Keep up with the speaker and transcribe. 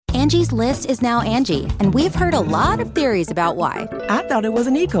Angie's List is now Angie, and we've heard a lot of theories about why. I thought it was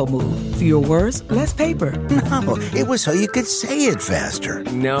an eco move. Fewer words, less paper. No, it was so you could say it faster.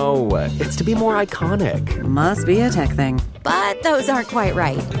 No, it's to be more iconic. Must be a tech thing. But those aren't quite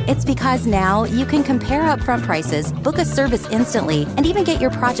right. It's because now you can compare upfront prices, book a service instantly, and even get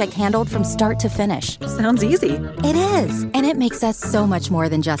your project handled from start to finish. Sounds easy. It is, and it makes us so much more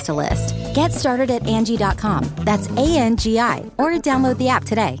than just a list. Get started at Angie.com. That's ANGI, or download the app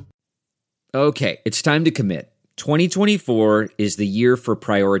today. Okay, it's time to commit. 2024 is the year for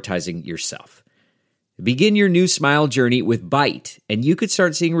prioritizing yourself. Begin your new smile journey with Byte, and you could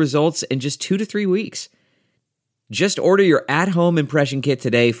start seeing results in just 2 to 3 weeks. Just order your at-home impression kit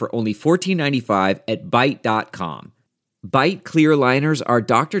today for only $14.95 at Byte.com. Byte clear liners are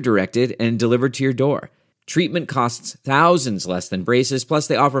doctor-directed and delivered to your door. Treatment costs thousands less than braces, plus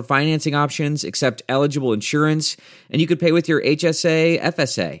they offer financing options, accept eligible insurance, and you could pay with your HSA,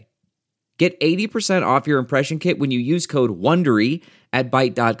 FSA. Get 80% off your impression kit when you use code WONDERY at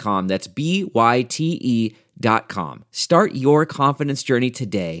Byte.com. That's BYTE.com. Start your confidence journey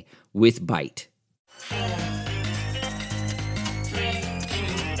today with Byte.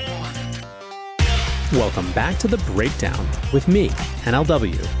 Welcome back to The Breakdown with me,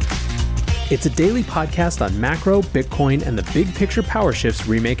 NLW. It's a daily podcast on macro, Bitcoin, and the big picture power shifts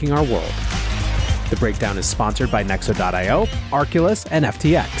remaking our world. The Breakdown is sponsored by Nexo.io, Arculus, and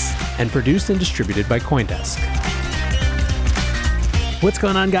FTX, and produced and distributed by CoinDesk. What's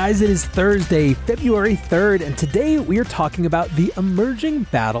going on, guys? It is Thursday, February 3rd, and today we are talking about the emerging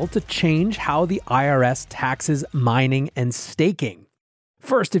battle to change how the IRS taxes mining and staking.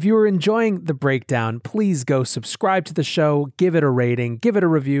 First, if you are enjoying The Breakdown, please go subscribe to the show, give it a rating, give it a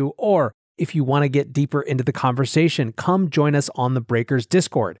review, or if you want to get deeper into the conversation, come join us on the Breakers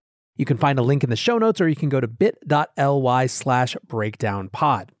Discord. You can find a link in the show notes, or you can go to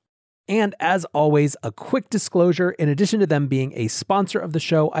bit.ly/breakdownpod. And as always, a quick disclosure, in addition to them being a sponsor of the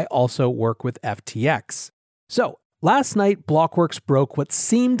show, I also work with FTX. So, last night, Blockworks broke what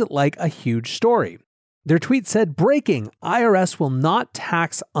seemed like a huge story. Their tweet said, "Breaking, IRS will not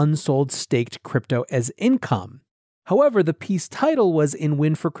tax unsold staked crypto as income." However, the piece title was, "In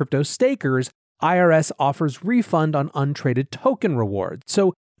win for crypto stakers, IRS offers refund on untraded token rewards."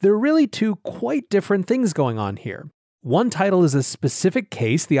 So there are really two quite different things going on here. One title is a specific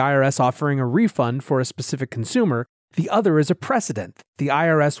case, the IRS offering a refund for a specific consumer. The other is a precedent. The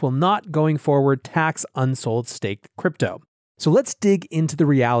IRS will not, going forward, tax unsold staked crypto. So let's dig into the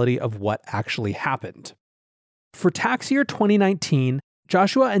reality of what actually happened. For tax year 2019,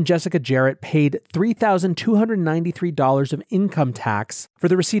 Joshua and Jessica Jarrett paid $3,293 of income tax for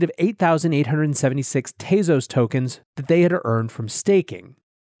the receipt of 8,876 Tezos tokens that they had earned from staking.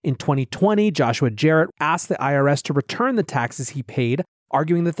 In 2020, Joshua Jarrett asked the IRS to return the taxes he paid,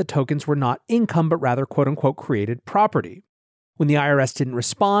 arguing that the tokens were not income but rather quote-unquote created property. When the IRS didn't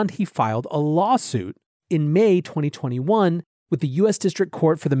respond, he filed a lawsuit in May 2021 with the U.S. District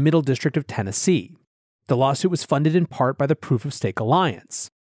Court for the Middle District of Tennessee. The lawsuit was funded in part by the Proof of Stake Alliance.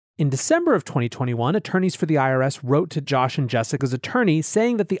 In December of 2021, attorneys for the IRS wrote to Josh and Jessica's attorney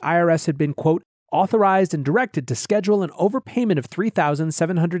saying that the IRS had been, quote, authorized and directed to schedule an overpayment of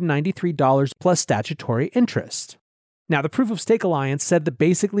 $3,793 plus statutory interest. Now, the Proof of Stake Alliance said that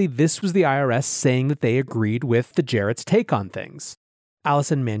basically this was the IRS saying that they agreed with the Jarrett's take on things.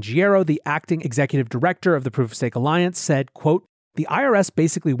 Allison Mangiero, the acting executive director of the Proof of Stake Alliance, said, quote, "The IRS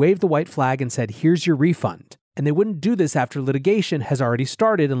basically waved the white flag and said, here's your refund. And they wouldn't do this after litigation has already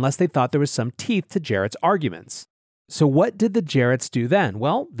started unless they thought there was some teeth to Jarrett's arguments." So what did the Jarretts do then?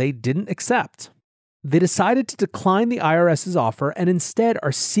 Well, they didn't accept. They decided to decline the IRS's offer and instead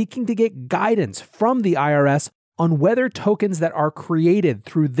are seeking to get guidance from the IRS on whether tokens that are created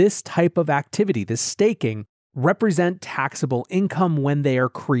through this type of activity, this staking, represent taxable income when they are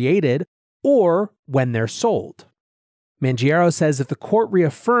created or when they're sold. Mangiero says if the court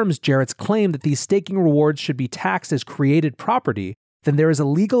reaffirms Jarrett's claim that these staking rewards should be taxed as created property, then there is a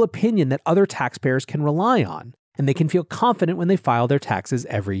legal opinion that other taxpayers can rely on, and they can feel confident when they file their taxes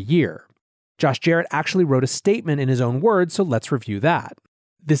every year. Josh Jarrett actually wrote a statement in his own words, so let's review that.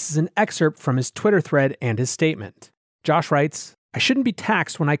 This is an excerpt from his Twitter thread and his statement. Josh writes, "I shouldn't be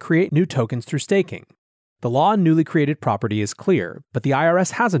taxed when I create new tokens through staking. The law on newly created property is clear, but the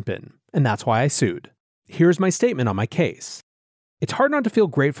IRS hasn't been, and that's why I sued. Here's my statement on my case. It's hard not to feel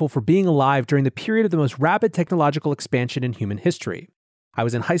grateful for being alive during the period of the most rapid technological expansion in human history. I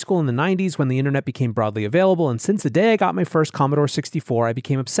was in high school in the 90s when the internet became broadly available, and since the day I got my first Commodore 64, I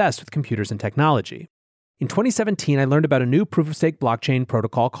became obsessed with computers and technology. In 2017, I learned about a new proof-of-stake blockchain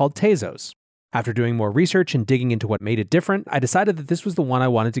protocol called Tezos. After doing more research and digging into what made it different, I decided that this was the one I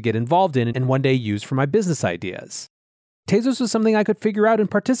wanted to get involved in and one day use for my business ideas. Tezos was something I could figure out and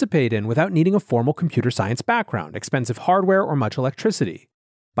participate in without needing a formal computer science background, expensive hardware, or much electricity.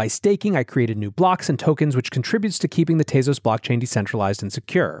 By staking, I created new blocks and tokens, which contributes to keeping the Tezos blockchain decentralized and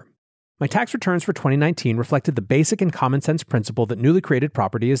secure. My tax returns for 2019 reflected the basic and common sense principle that newly created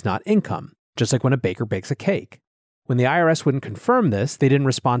property is not income, just like when a baker bakes a cake. When the IRS wouldn't confirm this, they didn't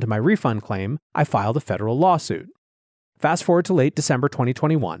respond to my refund claim, I filed a federal lawsuit. Fast forward to late December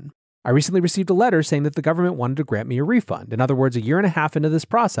 2021. I recently received a letter saying that the government wanted to grant me a refund. In other words, a year and a half into this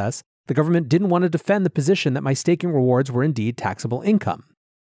process, the government didn't want to defend the position that my staking rewards were indeed taxable income.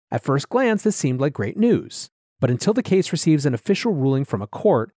 At first glance, this seemed like great news. But until the case receives an official ruling from a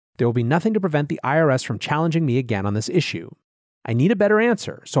court, there will be nothing to prevent the IRS from challenging me again on this issue. I need a better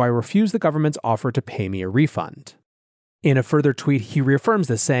answer, so I refuse the government's offer to pay me a refund. In a further tweet, he reaffirms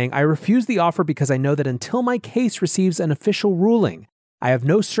this, saying, I refuse the offer because I know that until my case receives an official ruling, I have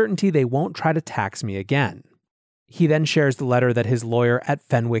no certainty they won't try to tax me again. He then shares the letter that his lawyer at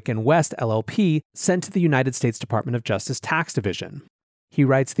Fenwick & West LLP sent to the United States Department of Justice Tax Division. He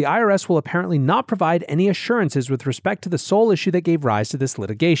writes, the IRS will apparently not provide any assurances with respect to the sole issue that gave rise to this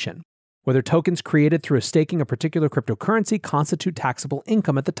litigation, whether tokens created through staking a particular cryptocurrency constitute taxable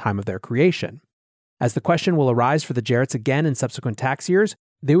income at the time of their creation. As the question will arise for the Jarretts again in subsequent tax years,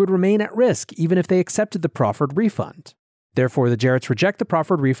 they would remain at risk even if they accepted the proffered refund. Therefore, the Jarretts reject the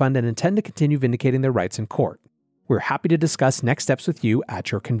proffered refund and intend to continue vindicating their rights in court. We're happy to discuss next steps with you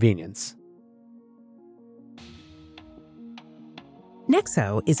at your convenience.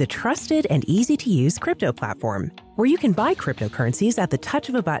 Nexo is a trusted and easy-to-use crypto platform where you can buy cryptocurrencies at the touch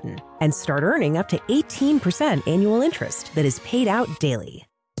of a button and start earning up to 18% annual interest that is paid out daily.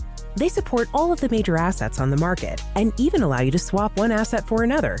 They support all of the major assets on the market and even allow you to swap one asset for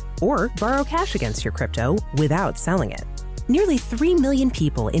another or borrow cash against your crypto without selling it. Nearly 3 million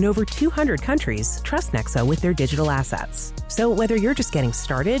people in over 200 countries trust Nexo with their digital assets. So whether you're just getting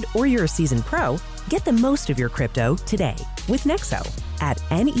started or you're a seasoned pro, get the most of your crypto today with Nexo at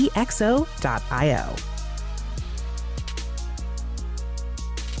nexo.io.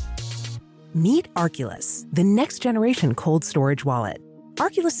 Meet Arculus, the next generation cold storage wallet.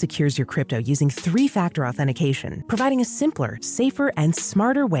 Arculus secures your crypto using 3-factor authentication, providing a simpler, safer, and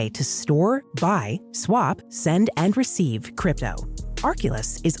smarter way to store, buy, swap, send, and receive crypto.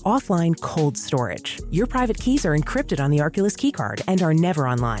 Arculus is offline cold storage. Your private keys are encrypted on the Arculus keycard and are never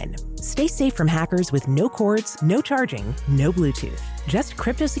online. Stay safe from hackers with no cords, no charging, no Bluetooth. Just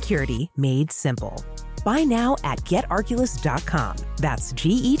crypto security made simple. Buy now at getarculus.com. That's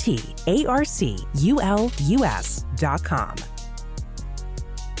GETARCULUS.com.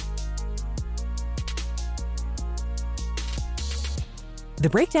 The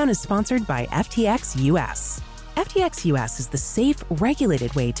Breakdown is sponsored by FTX US. FTX US is the safe,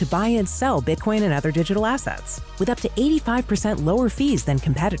 regulated way to buy and sell Bitcoin and other digital assets, with up to 85% lower fees than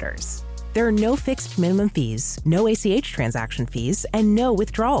competitors. There are no fixed minimum fees, no ACH transaction fees, and no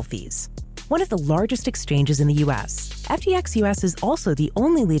withdrawal fees. One of the largest exchanges in the US, FTX US is also the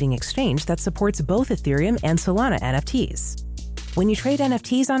only leading exchange that supports both Ethereum and Solana NFTs. When you trade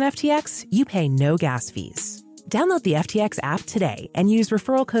NFTs on FTX, you pay no gas fees. Download the FTX app today and use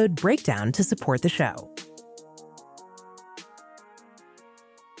referral code BREAKDOWN to support the show.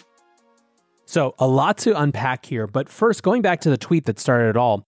 So, a lot to unpack here, but first, going back to the tweet that started it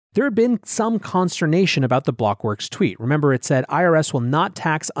all, there had been some consternation about the Blockworks tweet. Remember, it said, IRS will not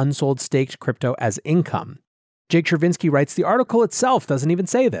tax unsold staked crypto as income. Jake Chervinsky writes, the article itself doesn't even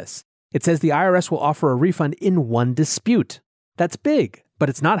say this. It says the IRS will offer a refund in one dispute. That's big, but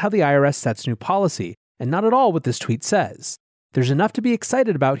it's not how the IRS sets new policy, and not at all what this tweet says. There's enough to be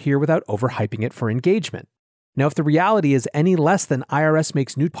excited about here without overhyping it for engagement. Now, if the reality is any less than IRS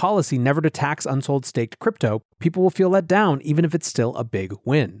makes new policy never to tax unsold staked crypto, people will feel let down even if it's still a big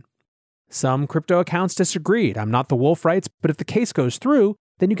win. Some crypto accounts disagreed. I'm Not the Wolf writes, but if the case goes through,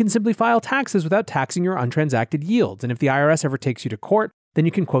 then you can simply file taxes without taxing your untransacted yields. And if the IRS ever takes you to court, then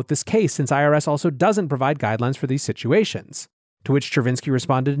you can quote this case since IRS also doesn't provide guidelines for these situations. To which Chervinsky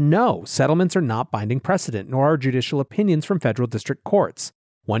responded, no, settlements are not binding precedent, nor are judicial opinions from federal district courts.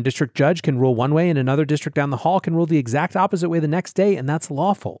 One district judge can rule one way and another district down the hall can rule the exact opposite way the next day, and that's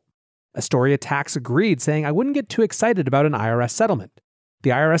lawful. Astoria Tax agreed, saying, I wouldn't get too excited about an IRS settlement.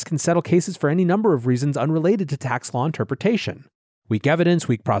 The IRS can settle cases for any number of reasons unrelated to tax law interpretation. Weak evidence,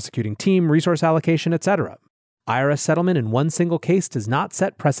 weak prosecuting team, resource allocation, etc. IRS settlement in one single case does not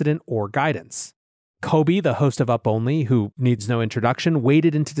set precedent or guidance. Kobe, the host of Up Only, who needs no introduction,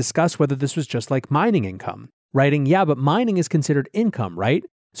 waded in to discuss whether this was just like mining income, writing, yeah, but mining is considered income, right?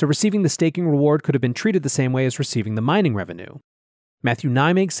 so receiving the staking reward could have been treated the same way as receiving the mining revenue. Matthew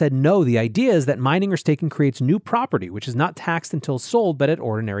Nymig said no, the idea is that mining or staking creates new property which is not taxed until sold but at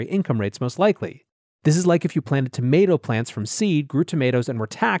ordinary income rates most likely. This is like if you planted tomato plants from seed, grew tomatoes, and were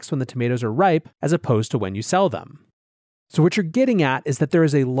taxed when the tomatoes are ripe as opposed to when you sell them. So what you're getting at is that there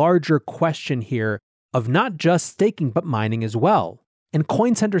is a larger question here of not just staking but mining as well. And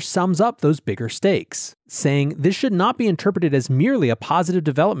CoinCenter sums up those bigger stakes, saying this should not be interpreted as merely a positive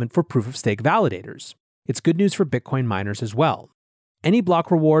development for proof-of-stake validators. It's good news for Bitcoin miners as well. Any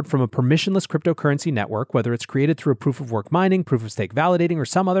block reward from a permissionless cryptocurrency network, whether it's created through a proof-of-work mining, proof-of-stake validating, or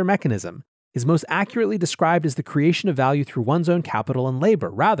some other mechanism, is most accurately described as the creation of value through one's own capital and labor,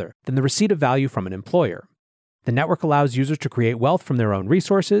 rather than the receipt of value from an employer. The network allows users to create wealth from their own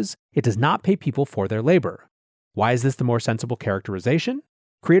resources. It does not pay people for their labor. Why is this the more sensible characterization?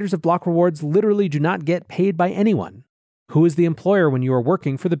 Creators of block rewards literally do not get paid by anyone. Who is the employer when you are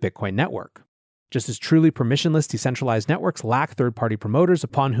working for the Bitcoin network? Just as truly permissionless decentralized networks lack third-party promoters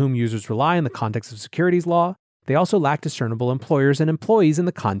upon whom users rely in the context of securities law, they also lack discernible employers and employees in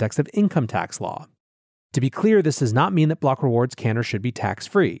the context of income tax law. To be clear, this does not mean that block rewards can or should be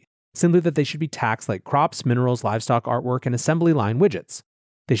tax-free, simply that they should be taxed like crops, minerals, livestock, artwork, and assembly line widgets.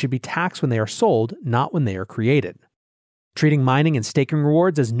 They should be taxed when they are sold, not when they are created. Treating mining and staking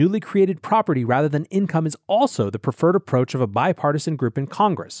rewards as newly created property rather than income is also the preferred approach of a bipartisan group in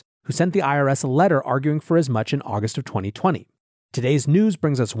Congress, who sent the IRS a letter arguing for as much in August of 2020. Today's news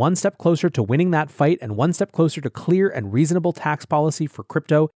brings us one step closer to winning that fight and one step closer to clear and reasonable tax policy for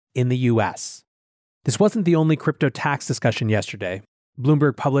crypto in the US. This wasn't the only crypto tax discussion yesterday.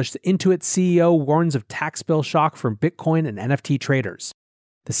 Bloomberg published Intuit CEO warns of tax bill shock for Bitcoin and NFT traders.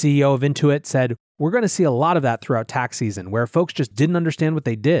 The CEO of Intuit said, "We're going to see a lot of that throughout tax season, where folks just didn't understand what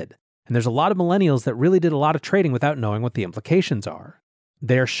they did. And there's a lot of millennials that really did a lot of trading without knowing what the implications are.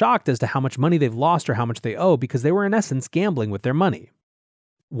 They are shocked as to how much money they've lost or how much they owe because they were in essence gambling with their money."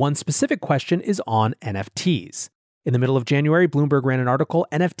 One specific question is on NFTs. In the middle of January, Bloomberg ran an article,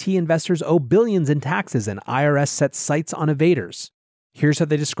 "NFT investors owe billions in taxes and IRS sets sights on evaders." Here's how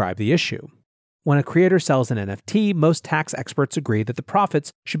they describe the issue. When a creator sells an NFT, most tax experts agree that the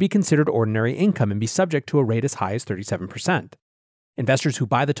profits should be considered ordinary income and be subject to a rate as high as 37%. Investors who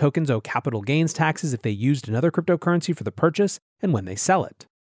buy the tokens owe capital gains taxes if they used another cryptocurrency for the purchase and when they sell it.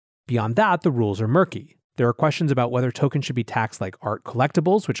 Beyond that, the rules are murky. There are questions about whether tokens should be taxed like art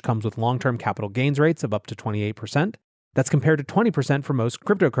collectibles, which comes with long-term capital gains rates of up to 28%. That's compared to 20% for most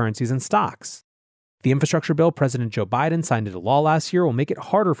cryptocurrencies and stocks. The infrastructure bill President Joe Biden signed into law last year will make it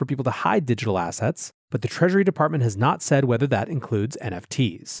harder for people to hide digital assets, but the Treasury Department has not said whether that includes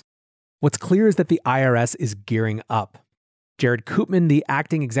NFTs. What's clear is that the IRS is gearing up. Jared Koopman, the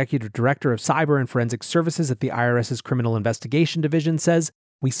acting executive director of cyber and forensic services at the IRS's Criminal Investigation Division, says,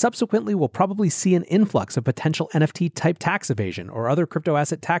 "We subsequently will probably see an influx of potential NFT-type tax evasion or other crypto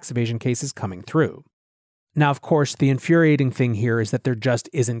asset tax evasion cases coming through." Now, of course, the infuriating thing here is that there just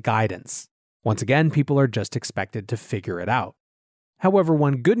isn't guidance. Once again, people are just expected to figure it out. However,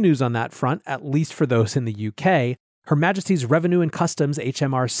 one good news on that front, at least for those in the UK, Her Majesty's Revenue and Customs,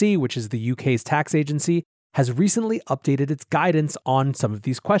 HMRC, which is the UK's tax agency, has recently updated its guidance on some of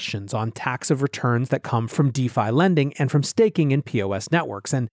these questions on tax of returns that come from DeFi lending and from staking in POS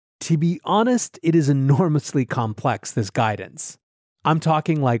networks. And to be honest, it is enormously complex, this guidance. I'm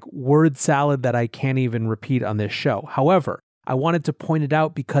talking like word salad that I can't even repeat on this show. However, I wanted to point it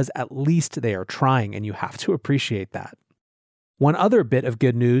out because at least they are trying, and you have to appreciate that. One other bit of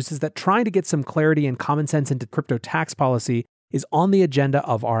good news is that trying to get some clarity and common sense into crypto tax policy is on the agenda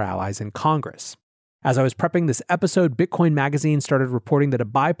of our allies in Congress. As I was prepping this episode, Bitcoin Magazine started reporting that a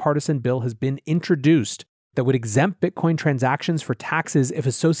bipartisan bill has been introduced that would exempt Bitcoin transactions for taxes if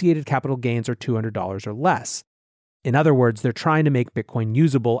associated capital gains are $200 or less. In other words, they're trying to make Bitcoin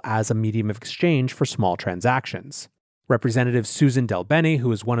usable as a medium of exchange for small transactions. Representative Susan DelBene,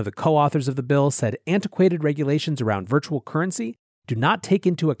 who is one of the co-authors of the bill, said antiquated regulations around virtual currency do not take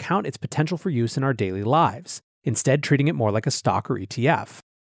into account its potential for use in our daily lives, instead treating it more like a stock or ETF.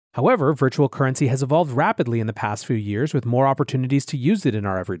 However, virtual currency has evolved rapidly in the past few years with more opportunities to use it in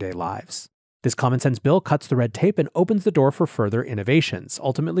our everyday lives. This common sense bill cuts the red tape and opens the door for further innovations,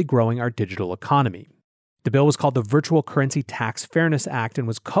 ultimately growing our digital economy. The bill was called the Virtual Currency Tax Fairness Act and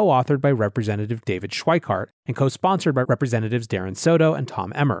was co-authored by Representative David Schweikart and co-sponsored by Representatives Darren Soto and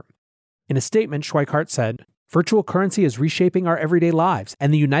Tom Emmer. In a statement, Schweikart said, "Virtual currency is reshaping our everyday lives,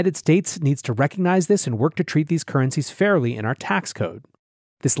 and the United States needs to recognize this and work to treat these currencies fairly in our tax code.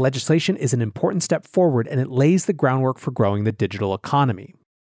 This legislation is an important step forward, and it lays the groundwork for growing the digital economy."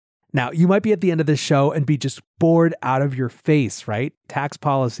 Now, you might be at the end of this show and be just bored out of your face, right? Tax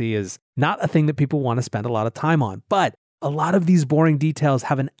policy is not a thing that people want to spend a lot of time on, but a lot of these boring details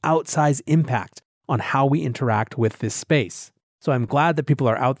have an outsized impact on how we interact with this space. So I'm glad that people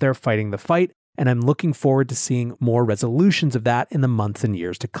are out there fighting the fight, and I'm looking forward to seeing more resolutions of that in the months and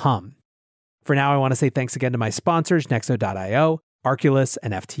years to come. For now, I want to say thanks again to my sponsors, Nexo.io, Arculus,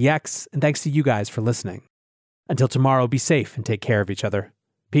 and FTX, and thanks to you guys for listening. Until tomorrow, be safe and take care of each other.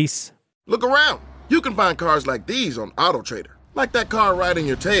 Peace. Look around. You can find cars like these on AutoTrader, like that car riding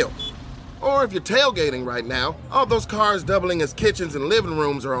your tail. Or if you're tailgating right now, all those cars doubling as kitchens and living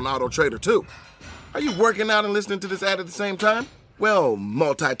rooms are on AutoTrader too. Are you working out and listening to this ad at the same time? Well,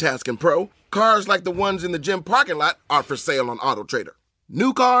 multitasking pro, cars like the ones in the gym parking lot are for sale on AutoTrader.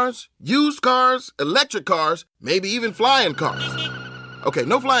 New cars, used cars, electric cars, maybe even flying cars. Okay,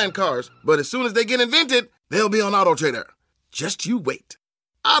 no flying cars, but as soon as they get invented, they'll be on AutoTrader. Just you wait.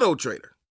 AutoTrader.